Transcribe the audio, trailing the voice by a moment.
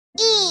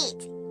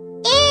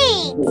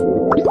Eat!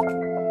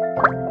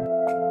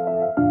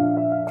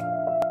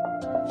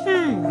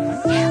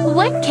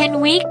 What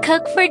can we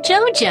cook for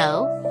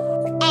Jojo?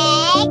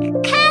 Egg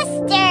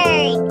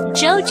custard!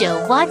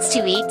 Jojo wants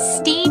to eat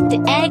steamed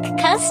egg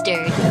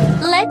custard.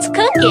 Let's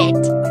cook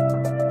it.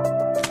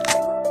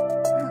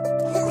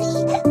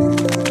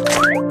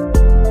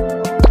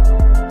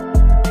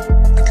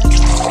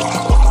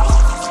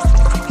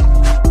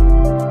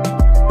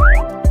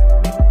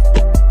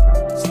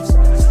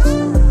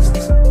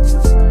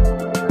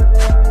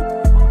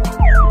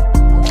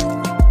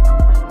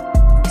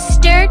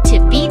 Stir to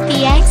beat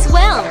the eggs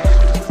well.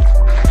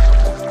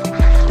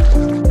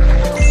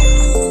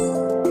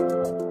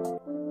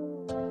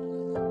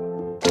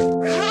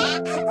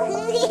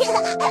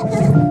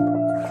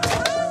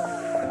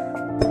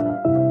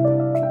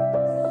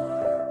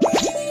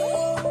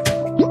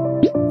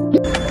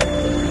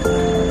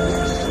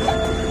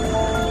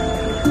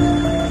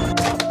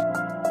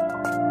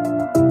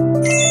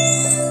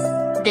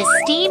 The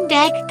steamed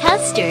egg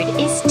custard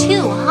is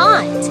too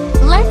hot.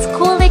 Let's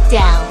cool it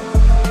down.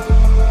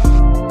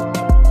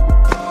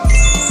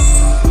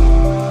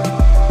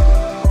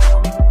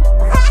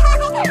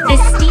 The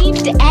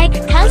steamed egg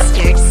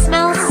custard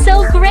smells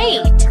so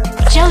great.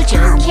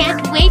 Jojo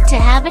can't wait to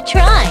have a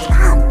try.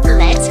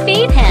 Let's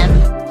feed him.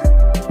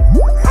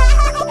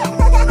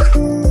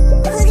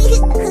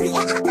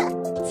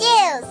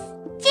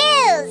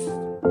 Juice!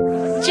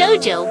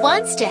 Jojo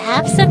wants to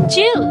have some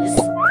juice.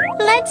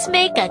 Let's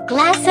make a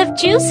glass of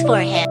juice for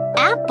him.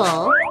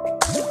 Apple,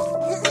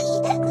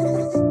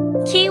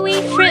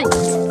 kiwi fruit,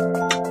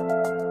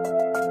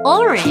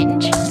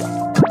 orange,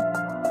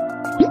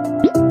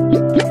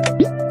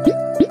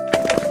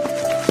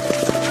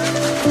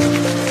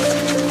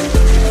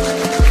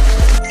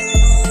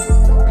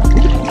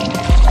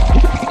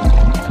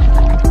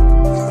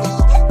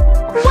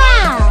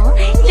 wow!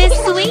 The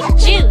sweet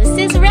juice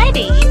is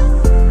ready.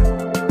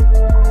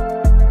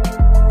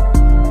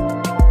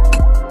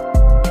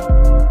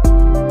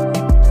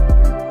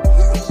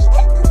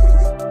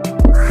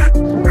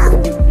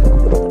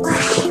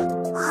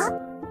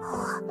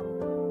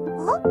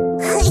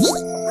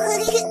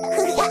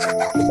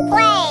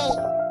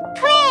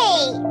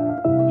 Play!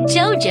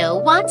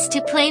 Jojo wants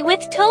to play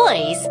with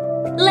toys.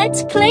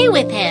 Let's play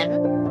with him.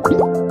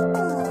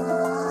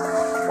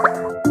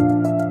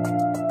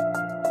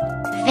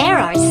 There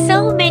are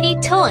so many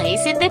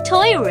toys in the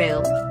toy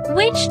room.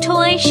 Which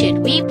toy should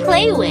we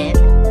play with?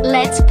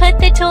 Let's put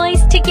the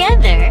toys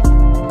together.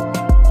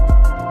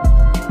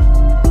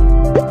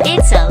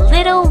 It's a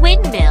little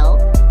windmill.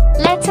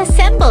 Let's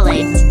assemble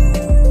it.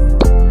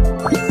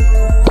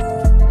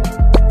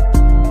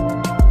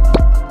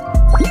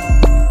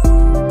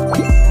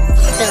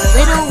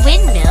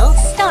 Windmill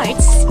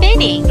starts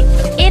spinning.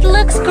 It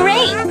looks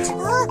great.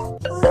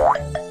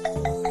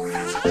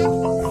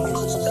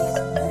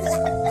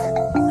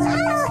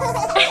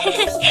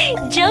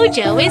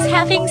 Jojo is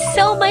having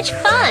so much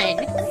fun.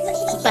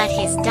 But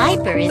his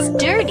diaper is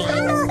dirty.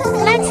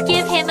 Let's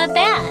give him a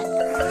bath.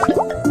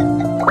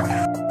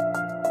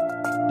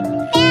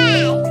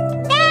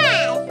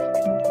 Bath!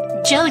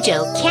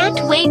 Jojo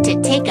can't wait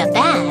to take a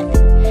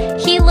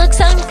bath. He looks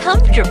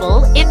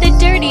uncomfortable in the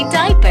dirty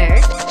diaper.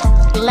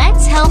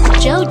 Let's help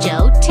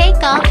Jojo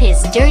take off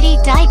his dirty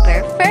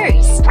diaper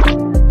first.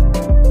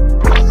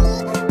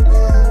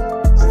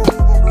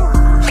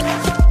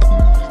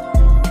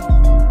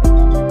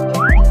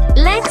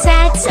 Let's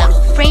add some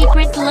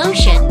fragrant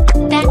lotion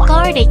that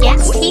guard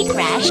against heat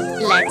rash.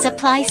 Let's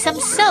apply some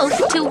soap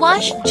to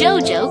wash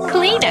Jojo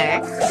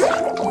cleaner.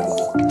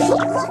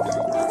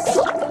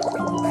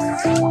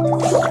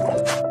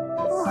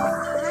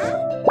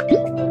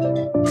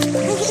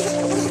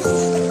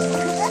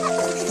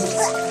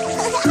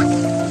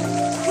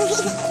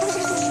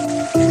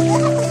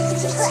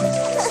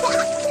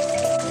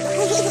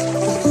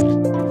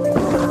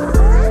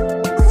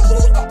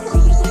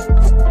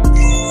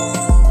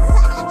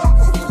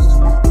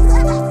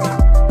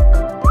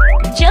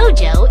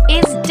 Jojo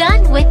is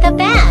done with the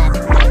bath.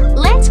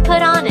 Let's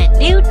put on a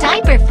new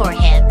diaper for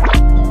him.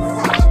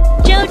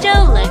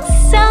 Jojo looks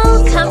so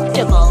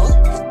comfortable.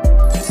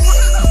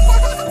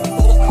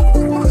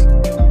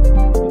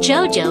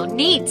 Jojo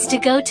needs to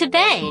go to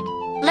bed.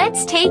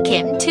 Let's take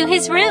him to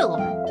his room.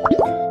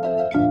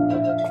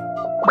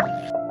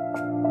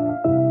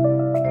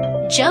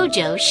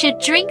 Jojo should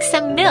drink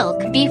some milk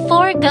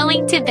before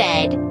going to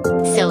bed,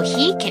 so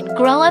he can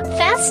grow up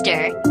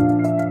faster.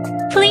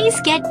 Please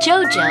get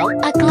Jojo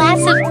a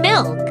glass of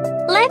milk.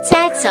 Let's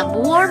add some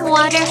warm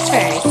water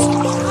first.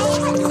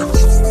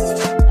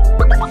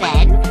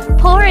 Then,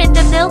 pour in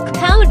the milk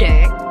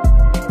powder.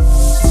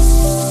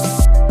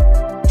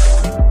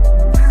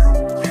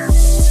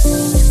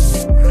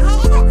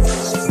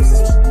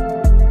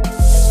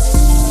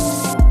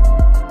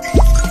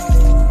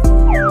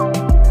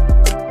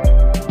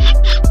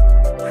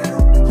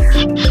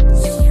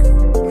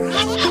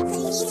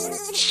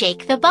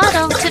 Shake the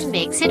bottle to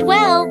mix it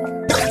well.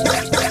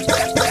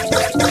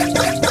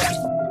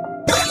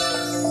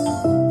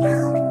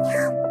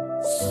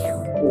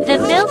 The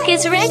milk milk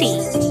is ready.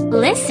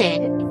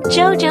 Listen,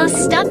 Jojo's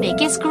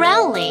stomach is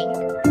growling.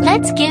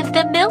 Let's give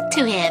the milk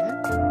to him.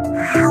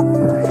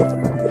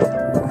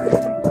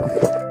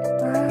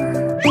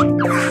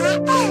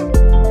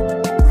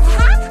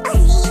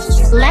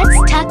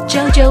 Let's tuck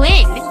Jojo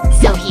in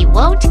so he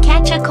won't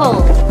catch a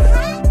cold.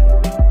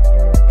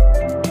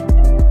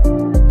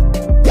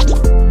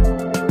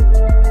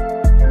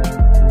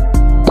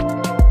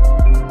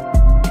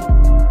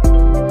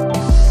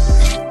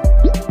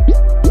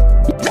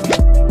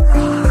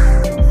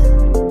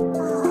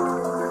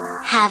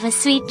 Have a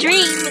sweet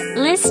dream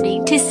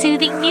listening to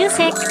soothing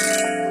music.